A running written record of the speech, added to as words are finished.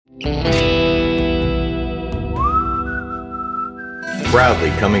Proudly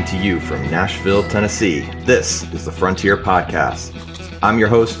coming to you from Nashville, Tennessee, this is the Frontier Podcast. I'm your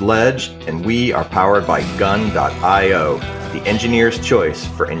host, Ledge, and we are powered by Gun.io, the engineer's choice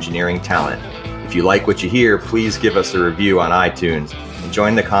for engineering talent. If you like what you hear, please give us a review on iTunes and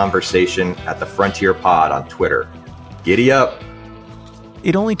join the conversation at the Frontier Pod on Twitter. Giddy up!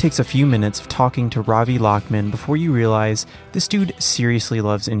 It only takes a few minutes of talking to Ravi Lachman before you realize this dude seriously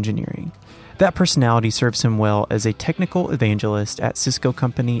loves engineering. That personality serves him well as a technical evangelist at Cisco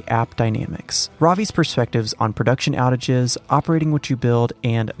company AppDynamics. Ravi's perspectives on production outages, operating what you build,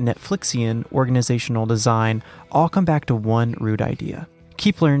 and Netflixian organizational design all come back to one root idea: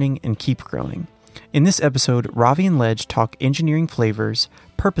 keep learning and keep growing. In this episode, Ravi and Ledge talk engineering flavors,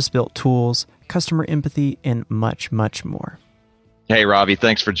 purpose-built tools, customer empathy, and much, much more. Hey, Ravi,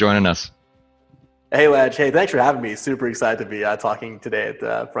 thanks for joining us. Hey, Ledge. Hey, thanks for having me. Super excited to be talking today at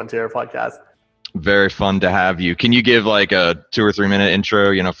the Frontier Podcast. Very fun to have you. Can you give like a 2 or 3 minute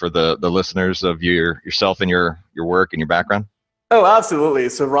intro, for the listeners of yourself and your work and your background? Oh, absolutely.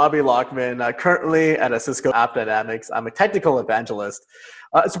 So Ravi Lachman, currently at a Cisco AppDynamics. I'm a technical evangelist.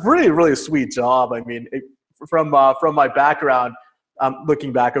 It's a really, really sweet job. I mean, from my background,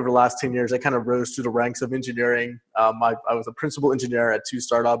 looking back over the last 10 years, I kind of rose through the ranks of engineering. I was a principal engineer at 2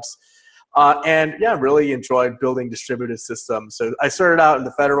 startups. Really enjoyed building distributed systems. So I started out in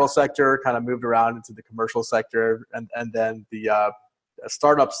the federal sector, kind of moved around into the commercial sector, and then the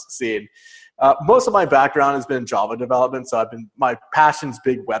startups scene. Most of my background has been in Java development, so my passion's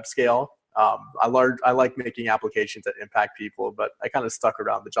big web scale. I like making applications that impact people, but I kind of stuck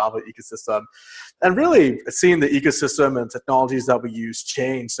around the Java ecosystem and really seeing the ecosystem and technologies that we use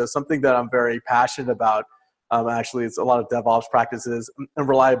change. So something that I'm very passionate about. Actually, it's a lot of DevOps practices and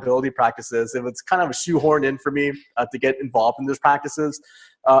reliability practices. If it's kind of a shoehorn in for me to get involved in those practices,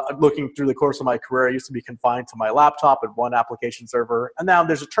 looking through the course of my career, I used to be confined to my laptop and one application server. And now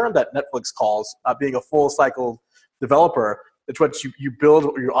there's a term that Netflix calls being a full cycle developer. It's what you build,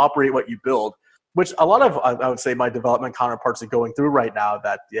 or you operate what you build, which a lot of, I would say, my development counterparts are going through right now,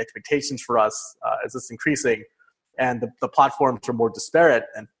 that the expectations for us is just increasing, and the platforms are more disparate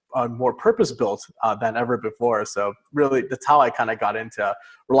and more purpose-built than ever before. So really, that's how I kind of got into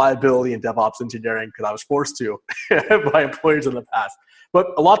reliability and DevOps engineering, because I was forced to by employers in the past. But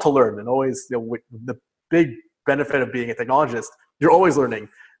a lot to learn, and always the big benefit of being a technologist, you're always learning.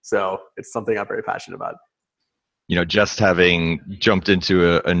 So it's something I'm very passionate about. Just having jumped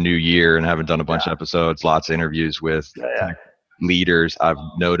into a new year and having done a bunch of episodes, lots of interviews with leaders, I've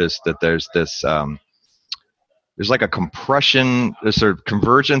noticed that there's this there's like a compression, a sort of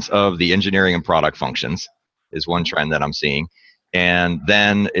convergence of the engineering and product functions is one trend that I'm seeing. And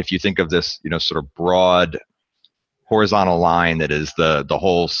then if you think of this, sort of broad horizontal line that is the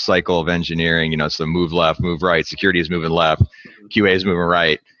whole cycle of engineering, so move left, move right, security is moving left, QA is moving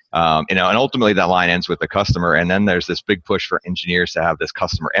right. And ultimately that line ends with the customer. And then there's this big push for engineers to have this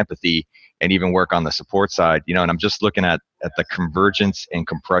customer empathy and even work on the support side, and I'm just looking at the convergence and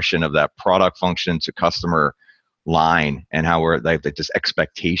compression of that product function to customer line, and how we're like this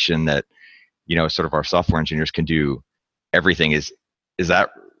expectation that sort of our software engineers can do everything. Does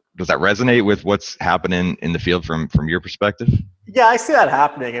that resonate with what's happening in the field from your perspective? Yeah, I see that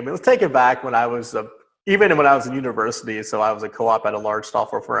happening. I mean, let's take it back when I was even when I was in university. So I was a co-op at a large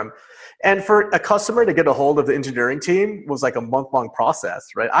software firm, and for a customer to get a hold of the engineering team was like a month-long process,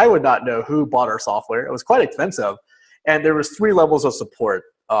 right? I would not know who bought our software. It was quite expensive, and there was 3 levels of support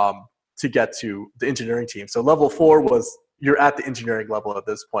to get to the engineering team. So level 4 was you're at the engineering level at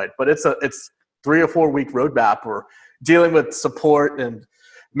this point, but it's 3 or 4 week roadmap or dealing with support and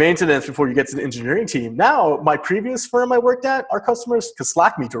maintenance before you get to the engineering team. Now, my previous firm I worked at, our customers can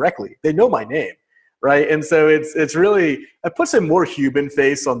Slack me directly. They know my name, right? And so it's really, it puts a more human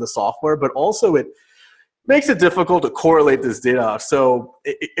face on the software, but also it makes it difficult to correlate this data. So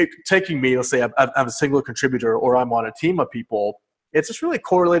taking me, let's say I'm a single contributor or I'm on a team of people, it's just really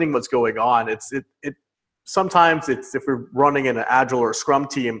correlating what's going on. Sometimes if we're running in an Agile or Scrum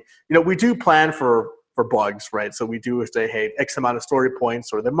team, we do plan for bugs, right? So we do say, hey, X amount of story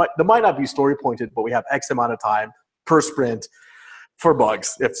points, or there might not be story pointed, but we have X amount of time per sprint for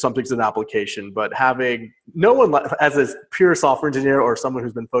bugs if something's an application. But having no one, as a pure software engineer or someone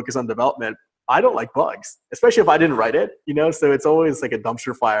who's been focused on development, I don't like bugs, especially if I didn't write it, so it's always like a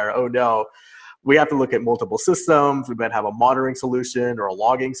dumpster fire. Oh no, we have to look at multiple systems. We might have a monitoring solution or a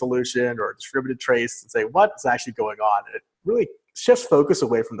logging solution or a distributed trace and say, what's actually going on? And it really shifts focus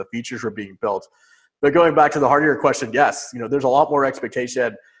away from the features that are being built. But going back to the heart of your question, yes, there's a lot more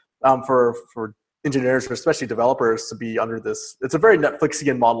expectation for engineers, or especially developers, to be under this. It's a very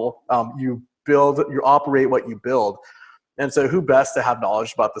Netflixian model. You operate what you build. And so who best to have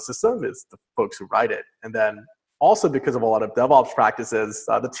knowledge about the system is the folks who write it. And then also because of a lot of DevOps practices,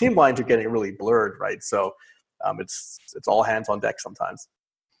 the team lines are getting really blurred, right? So it's all hands on deck sometimes.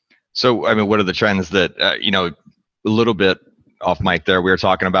 So, I mean, what are the trends that, a little bit off mic there, we were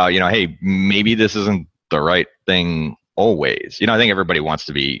talking about, hey, maybe this isn't the right thing always. I think everybody wants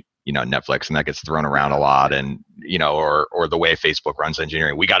to be, Netflix, and that gets thrown around a lot, and, or the way Facebook runs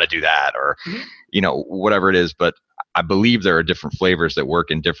engineering, we got to do that, or, whatever it is. But I believe there are different flavors that work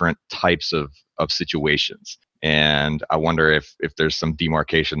in different types of situations. And I wonder if there's some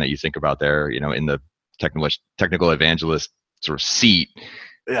demarcation that you think about there, in the technical evangelist sort of seat.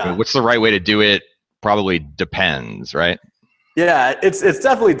 Yeah. I mean, what's the right way to do it? Probably depends, right? Yeah, it's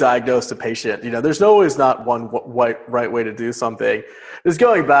definitely diagnosed to patient. There's always not one right way to do something. Just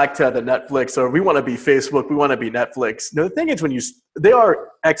going back to the Netflix, or we want to be Facebook, we want to be Netflix. The thing is, they are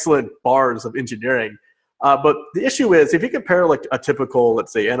excellent bars of engineering. But the issue is, if you compare like a typical,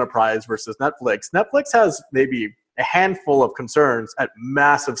 let's say, enterprise versus Netflix has maybe a handful of concerns at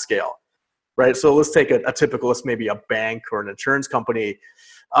massive scale, right? So let's take a typical, let's maybe a bank or an insurance company.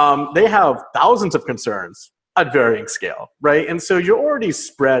 They have thousands of concerns at varying scale, right? And so you're already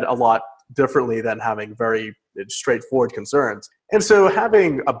spread a lot differently than having very straightforward concerns. And so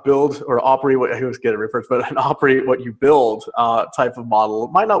having a build or operate what, I always get it referred to, but an operate what you build type of model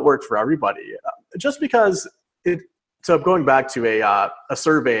might not work for everybody. Just because so going back to a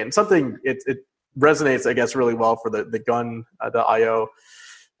survey, and something it resonates, I guess, really well for the gun, the IO,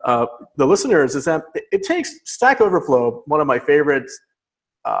 the listeners, is that it takes Stack Overflow, one of my favorite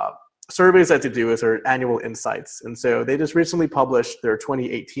surveys I had to do is their annual insights. And so they just recently published their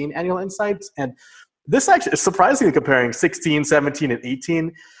 2018 annual insights. And this actually is surprisingly comparing 16, 17, and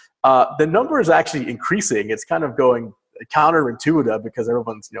 18. The number is actually increasing. It's kind of going counterintuitive because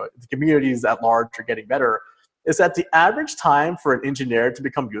everyone's, the communities at large are getting better. Is that the average time for an engineer to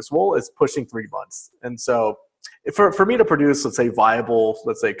become useful is pushing 3 months. And so for me to produce, let's say, viable,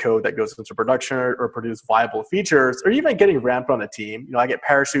 code that goes into production, or produce viable features, or even getting ramped on a team, I get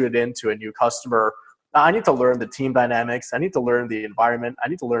parachuted into a new customer. I need to learn the team dynamics. I need to learn the environment. I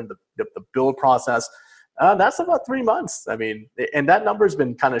need to learn the build process. That's about 3 months. I mean, and that number has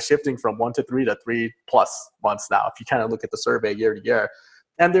been kind of shifting from 1 to 3 to 3+ months now, if you kind of look at the survey year to year.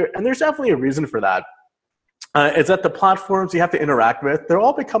 And there's definitely a reason for that. Is that the platforms you have to interact with, they're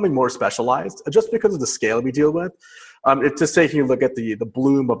all becoming more specialized just because of the scale we deal with. It's just taking a look at the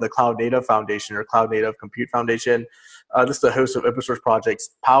bloom of the Cloud Native Foundation, or Cloud Native Compute Foundation. This is a host of open source projects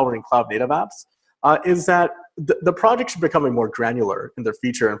powering cloud native apps. Is that the projects are becoming more granular in their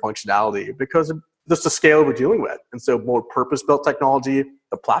feature and functionality because of just the scale we're dealing with. And so more purpose-built technology,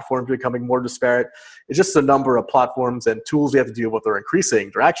 the platforms are becoming more disparate. It's just the number of platforms and tools we have to deal with are increasing.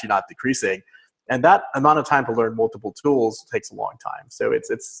 They're actually not decreasing. And that amount of time to learn multiple tools takes a long time. So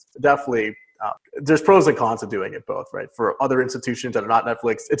it's definitely, there's pros and cons of doing it both, right? For other institutions that are not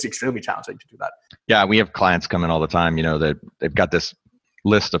Netflix, it's extremely challenging to do that. Yeah, we have clients come in all the time, that they've got this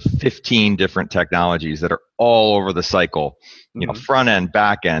list of 15 different technologies that are all over the cycle, front end,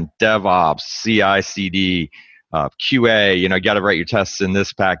 back end, DevOps, CI, CD, QA, you got to write your tests in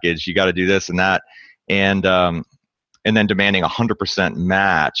this package. You got to do this and that. And then demanding 100%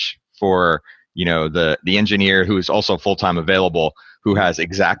 match for, the engineer who is also full-time available, who has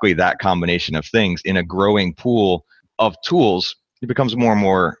exactly that combination of things in a growing pool of tools. It becomes more and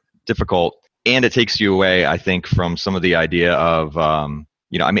more difficult. And it takes you away, I think, from some of the idea of,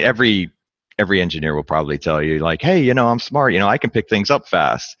 every engineer will probably tell you, like, hey, I'm smart, I can pick things up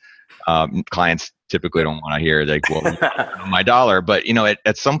fast. Clients typically don't want to hear, like, well, my dollar. But,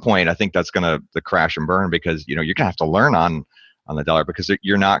 at some point, I think that's going to the crash and burn, because, you're going to have to learn on the dollar, because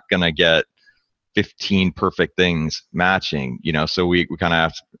you're not going to get 15 perfect things matching, so we kind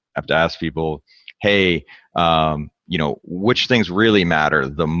of have to ask people, hey, which things really matter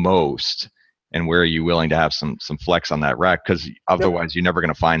the most, and where are you willing to have some flex on that rack? Because otherwise, you're never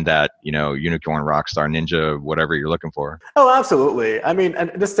going to find that, unicorn, rock star, ninja, whatever you're looking for. Oh, absolutely. I mean,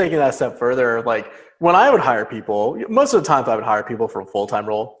 and just taking that a step further, like when I would hire people, most of the time I would hire people for a full-time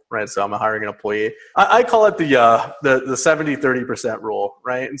role, right? So I'm hiring an employee. I call it the 70-30% rule,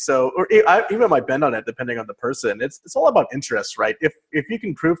 right? And so, or I even might bend on it depending on the person. It's all about interest, right? If you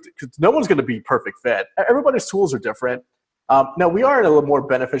can prove, because no one's going to be perfect fit. Everybody's tools are different. Now we are in a little more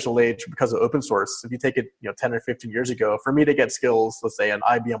beneficial age because of open source. If you take it, 10 or 15 years ago, for me to get skills, let's say on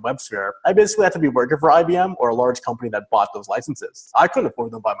IBM WebSphere, I basically had to be working for IBM or a large company that bought those licenses. I couldn't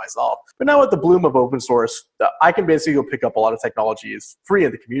afford them by myself. But now with the bloom of open source, I can basically go pick up a lot of technologies free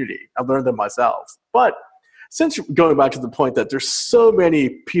in the community. I've learned them myself. But since going back to the point that there's so many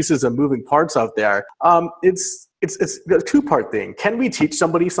pieces and moving parts out there, it's a two-part thing. Can we teach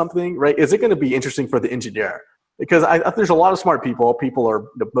somebody something, right? Is it going to be interesting for the engineer? Because there's a lot of smart people.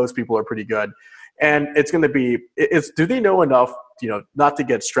 Most people are pretty good. And it's going to be, do they know enough, not to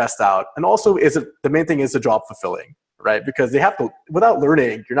get stressed out? And also, the main thing is the job fulfilling, right? Because they have to, without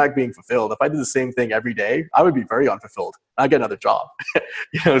learning, you're not being fulfilled. If I did the same thing every day, I would be very unfulfilled. I'd get another job,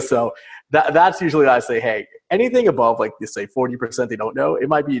 so that's usually I say, hey, anything above, like you say 40% they don't know,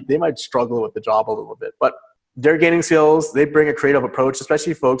 they might struggle with the job a little bit, but they're gaining skills. They bring a creative approach,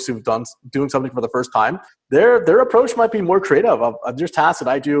 especially folks who've doing something for the first time. Their approach might be more creative. There's tasks that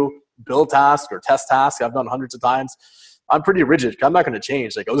I do, build tasks or test tasks I've done hundreds of times. I'm pretty rigid. I'm not going to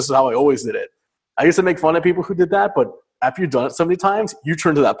change. Like, this is how I always did it. I used to make fun of people who did that, but after you've done it so many times, you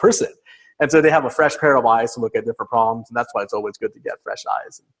turn to that person. And so they have a fresh pair of eyes to look at different problems, and that's why it's always good to get fresh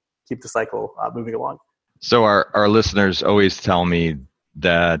eyes and keep the cycle moving along. So our listeners always tell me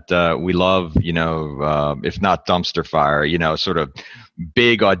that we love, if not dumpster fire, sort of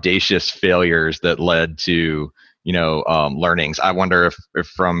big audacious failures that led to, learnings. I wonder if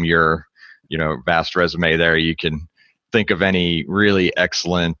from your, vast resume there, you can think of any really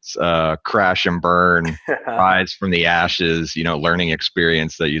excellent crash and burn, rise from the ashes, learning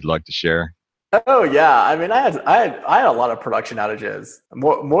experience that you'd like to share. Oh yeah, I mean, I had a lot of production outages,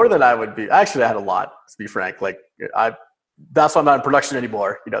 more than I would be. Actually, I had a lot, to be frank. Like that's why I'm not in production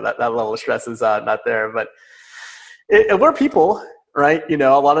anymore. That level of stress is not there. But we're people, right? A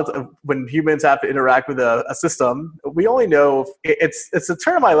lot of when humans have to interact with a system, we only know it's a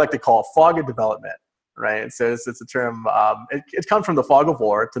term I like to call fog of development, right? And so it's a term. It comes from the fog of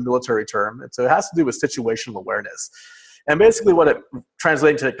war. It's a military term, and so it has to do with situational awareness. And basically, what it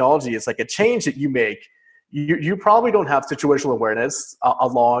translates to technology is like a change that you make. You probably don't have situational awareness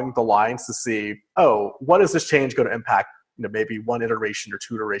along the lines to see, what is this change going to impact? Maybe one iteration or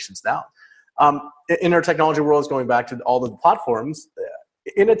two iterations down. In our technology world, going back to all the platforms,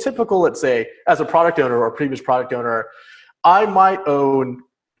 in a typical, let's say, as a product owner or previous product owner, I might own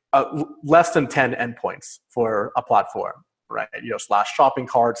less than 10 endpoints for a platform, right? Slash shopping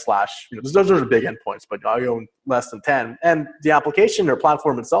cart, slash, those are big endpoints, but I own less than 10. And the application or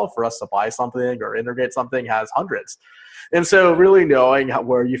platform itself for us to buy something or integrate something has hundreds. And so really knowing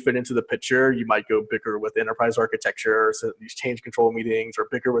where you fit into the picture, you might go bigger with enterprise architecture, so these change control meetings, or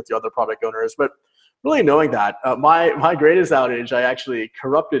bigger with the other product owners. But really knowing that, my greatest outage, I actually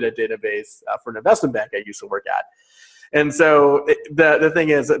corrupted a database for an investment bank I used to work at. And so the thing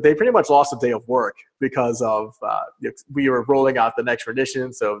is that they pretty much lost a day of work because of we were rolling out the next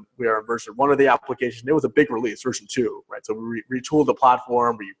edition. So we are in version 1 of the application. It was a big release, version 2, right? So we retooled the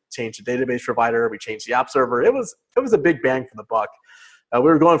platform, we changed the database provider, we changed the app server. It was a big bang for the buck. We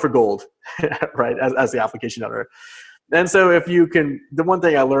were going for gold, right, as the application owner. And so the one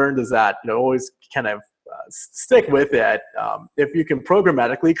thing I learned is that always kind of stick with it. If you can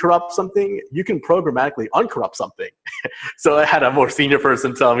programmatically corrupt something, you can programmatically uncorrupt something. So I had a more senior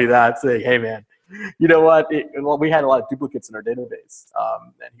person tell me that, saying, hey man, you know what? We had a lot of duplicates in our database.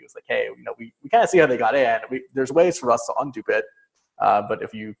 And he was like, hey, we kind of see how they got in. There's ways for us to undupe it. But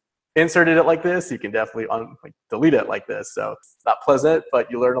if you inserted it like this, you can definitely delete it like this. So it's not pleasant,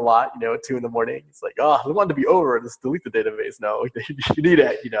 but you learn a lot, at 2 a.m. It's like, I want to be over, just delete the database. No, you need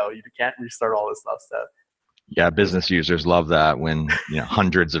it. You can't restart all this stuff. So yeah, business users love that when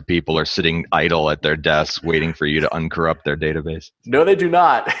hundreds of people are sitting idle at their desks waiting for you to uncorrupt their database. No, they do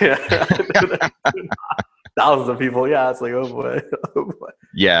not. Thousands of people. Yeah, it's like, oh boy.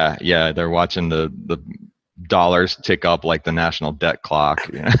 Yeah, they're watching the dollars tick up like the national debt clock.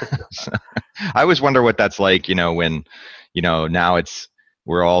 So, I always wonder what that's like. When now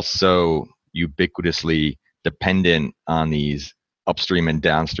we're all so ubiquitously dependent on these upstream and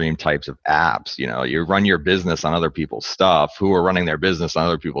downstream types of apps. You run your business on other people's stuff, who are running their business on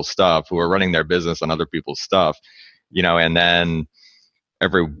other people's stuff, who are running their business on other people's stuff, and then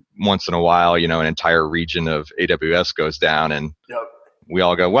every once in a while, an entire region of AWS goes down and we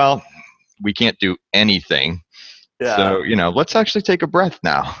all go, well, we can't do anything. Yeah. So, let's actually take a breath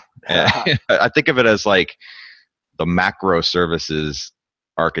now. Yeah. I think of it as like the macro services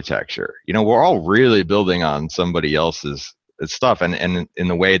architecture. We're all really building on somebody else's stuff, and in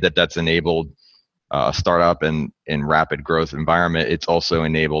the way that's enabled a startup and in rapid growth environment, it's also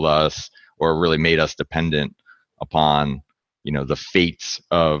enabled us, or really made us, dependent upon the fates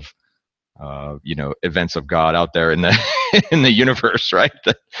of events of God out there in the in the universe, right?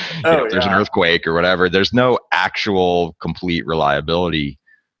 That, there's an earthquake or whatever. There's no actual complete reliability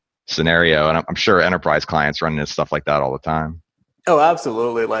scenario, and I'm sure enterprise clients run into stuff like that all the time. Oh,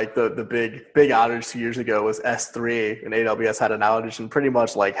 absolutely. Like the big outage 2 years ago was S3, and AWS had an outage, and pretty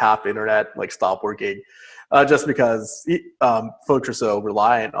much like half the internet like stopped working, just because folks are so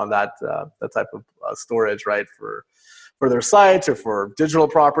reliant on that type of storage, right? For their sites or for digital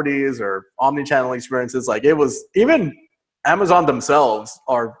properties or omni-channel experiences. Like it was, even Amazon themselves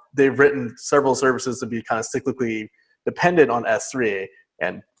they've written several services to be kind of cyclically dependent on S3,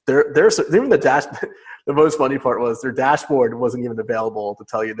 and they're even the most funny part was their dashboard wasn't even available to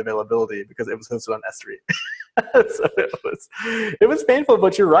tell you the availability because it was hosted on S3. So it was painful,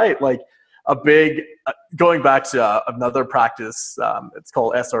 but you're right. Like a big, going back to another practice, it's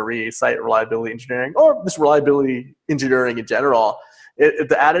called SRE, Site Reliability Engineering, or just reliability engineering in general.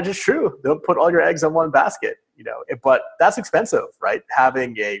 The adage is true. Don't put all your eggs in one basket, but that's expensive, right?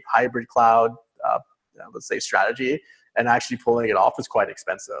 Having a hybrid cloud, let's say strategy, and actually pulling it off is quite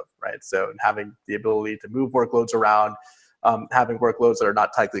expensive, right? So having the ability to move workloads around, having workloads that are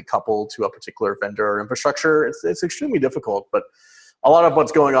not tightly coupled to a particular vendor infrastructure, it's extremely difficult. But a lot of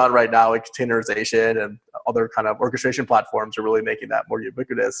what's going on right now, like containerization and other kind of orchestration platforms, are really making that more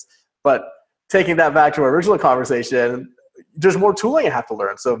ubiquitous. But taking that back to our original conversation, there's more tooling I have to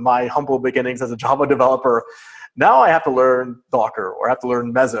learn. So my humble beginnings as a Java developer, now I have to learn Docker, or I have to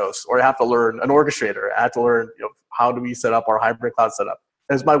learn Mesos, or I have to learn an orchestrator. I have to learn, how do we set up our hybrid cloud setup?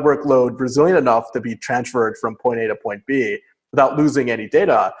 Is my workload resilient enough to be transferred from point A to point B without losing any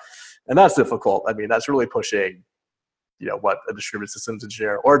data? And that's difficult. I mean, that's really pushing, what a distributed systems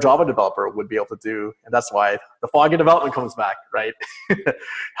engineer or a Java developer would be able to do. And that's why the fog in development comes back, right?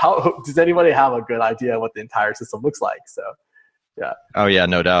 How does anybody have a good idea what the entire system looks like? So, yeah. Oh yeah,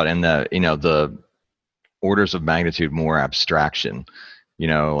 no doubt. And the orders of magnitude more abstraction,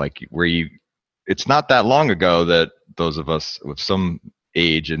 like it's not that long ago that those of us with some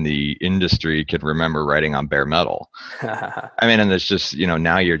age in the industry can remember writing on bare metal. I mean, and it's just,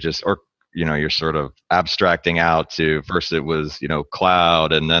 now you're just, you're sort of abstracting out to, first it was,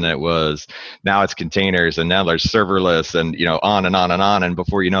 cloud, and then now it's containers, and now there's serverless, and, on and on and on. And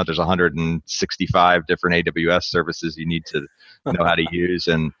before you know it, there's 165 different AWS services you need to know how to use,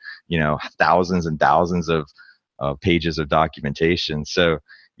 and, thousands and thousands of pages of documentation. So,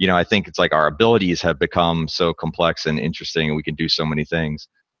 I think it's like our abilities have become so complex and interesting, and we can do so many things.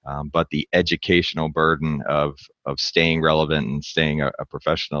 But the educational burden of staying relevant and staying a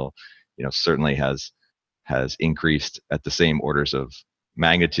professional, certainly has increased at the same orders of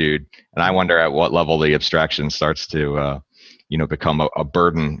magnitude. And I wonder at what level the abstraction starts to, become a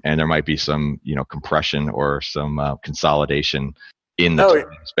burden, and there might be some, compression or some consolidation in the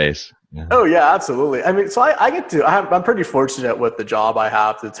space. Yeah. Oh yeah, absolutely. I mean, so I'm pretty fortunate with the job I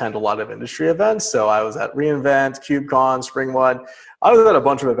have to attend a lot of industry events. So I was at reInvent, KubeCon, SpringOne. I was at a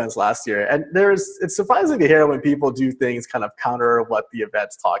bunch of events last year, and it's surprising to hear when people do things kind of counter what the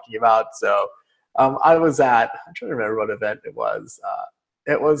event's talking about. So I was I'm trying to remember what event it was.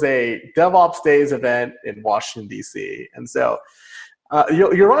 It was a DevOps Days event in Washington, D.C. And so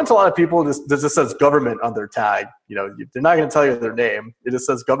you run into a lot of people that just says government on their tag. They're not going to tell you their name. It just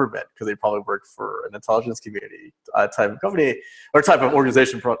says government because they probably work for an intelligence community type of company or type of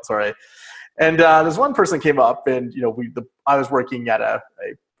organization. Sorry. And there's one person came up, and I was working at a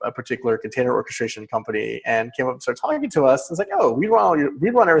particular container orchestration company, and came up and started talking to us. It's like, oh, we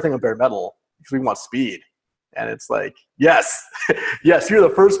run everything on bare metal because we want speed. And it's like, yes, yes, you're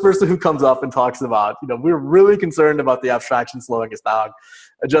the first person who comes up and talks about, we're really concerned about the abstraction slowing us down,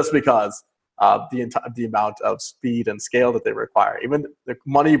 just because the amount of speed and scale that they require. Even the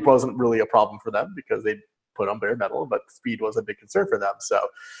money wasn't really a problem for them because they put on bare metal, but speed was a big concern for them. So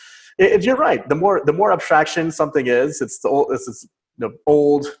you're right. The more abstraction something is, it's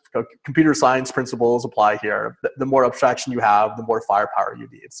old computer science principles apply here. The more abstraction you have, the more firepower you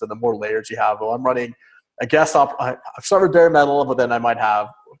need. So the more layers you have. Well, I'm running a guest I've started bare metal, but then I might have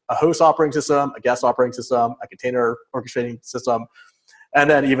a host operating system, a guest operating system, a container orchestrating system, and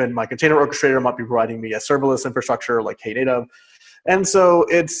then even my container orchestrator might be providing me a serverless infrastructure like Knative. And so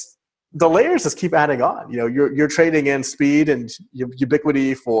the layers just keep adding on. You're trading in speed and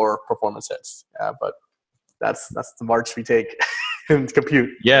ubiquity for performance hits. But that's the march we take in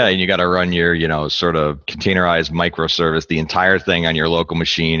compute. Yeah, and you got to run your sort of containerized microservice, the entire thing on your local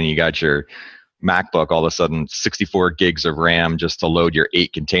machine, and you got your MacBook, all of a sudden 64 gigs of RAM just to load your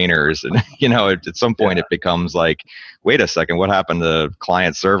 8 containers. And, at some point it becomes like, wait a second, what happened to the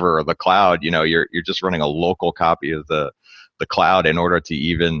client server or the cloud? You're just running a local copy of the the cloud in order to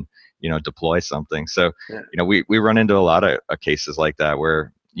even, deploy something. So, we run into a lot of cases like that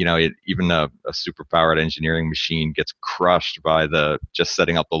where, even a super powered engineering machine gets crushed by just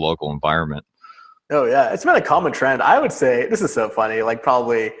setting up the local environment. Oh yeah, it's been a common trend. I would say this is so funny. Like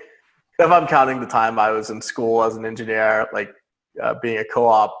probably, if I'm counting the time I was in school as an engineer, like being a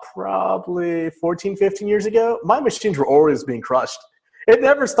co-op, probably 14, 15 years ago, my machines were always being crushed. It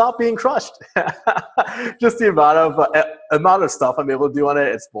never stopped being crushed. Just the amount of stuff I'm able to do on it,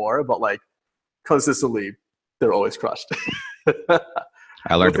 it's more, but like consistently, they're always crushed.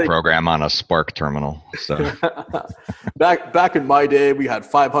 I learned to program on a Spark terminal. So back in my day, we had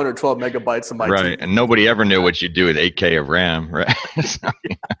 512 megabytes of my right, and nobody ever knew what you do with 8K of RAM, right? So,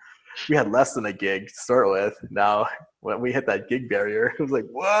 yeah. We had less than a gig to start with. Now, when we hit that gig barrier, it was like,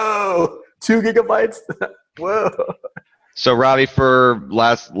 whoa, 2 gigabytes, whoa. So, Ravi, for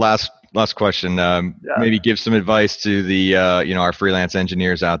last question, maybe give some advice to the our freelance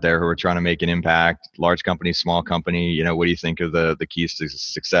engineers out there who are trying to make an impact, large company, small company. What do you think of the keys to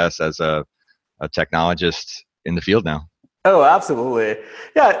success as a technologist in the field now? Oh, absolutely.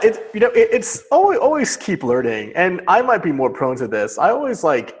 Yeah, it's always keep learning, and I might be more prone to this. I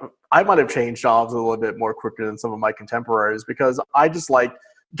might have changed jobs a little bit more quicker than some of my contemporaries because I just like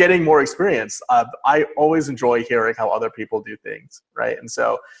getting more experience. I always enjoy hearing how other people do things, right? And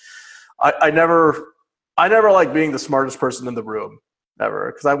so I never like being the smartest person in the room,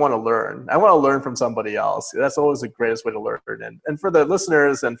 ever, because I want to learn. I want to learn from somebody else. That's always the greatest way to learn. And for the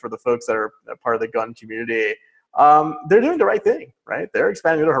listeners and for the folks that are part of the gun community, they're doing the right thing, right? They're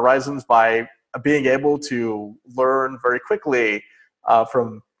expanding their horizons by being able to learn very quickly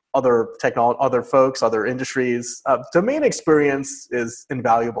from other technology, other folks, other industries. Domain experience is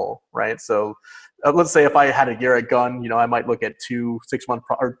invaluable, right? So let's say if I had a year at Gun, I might look at 2 6-month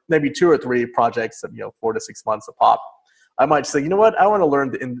or maybe 2 or 3 projects of 4 to 6 months a pop. I might say, I want to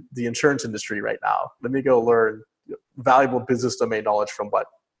learn the insurance industry right now. Let me go learn valuable business domain knowledge from what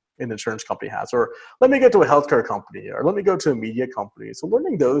an insurance company has, or let me go to a healthcare company, or let me go to a media company. So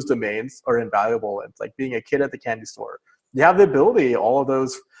learning those domains are invaluable. It's like being a kid at the candy store. You have the ability. All of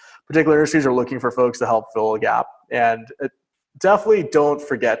those particular industries are looking for folks to help fill a gap, and definitely don't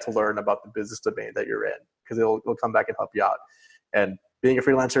forget to learn about the business domain that you're in, because it'll come back and help you out. And being a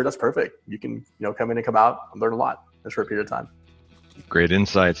freelancer, that's perfect. You can come in and come out and learn a lot in a short period of time. Great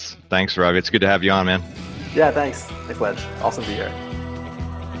insights. Thanks, Ravi. It's good to have you on, man. Yeah, thanks. Thanks, Ledge. Awesome to be here.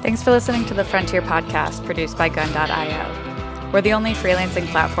 Thanks for listening to the Frontier Podcast, produced by Gun.io. We're the only freelancing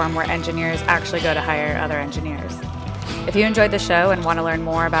platform where engineers actually go to hire other engineers. If you enjoyed the show and want to learn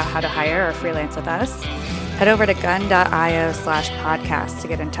more about how to hire or freelance with us, head over to gun.io/podcast to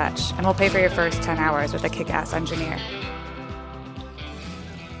get in touch, and we'll pay for your first 10 hours with a kick-ass engineer.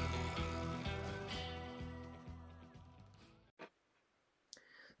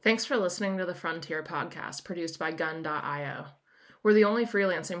 Thanks for listening to the Frontier Podcast, produced by Gun.io. We're the only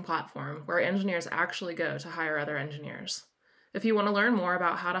freelancing platform where engineers actually go to hire other engineers. If you want to learn more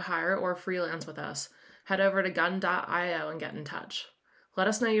about how to hire or freelance with us, head over to gun.io and get in touch. Let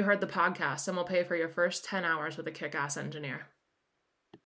us know you heard the podcast, and we'll pay for your first 10 hours with a kick-ass engineer.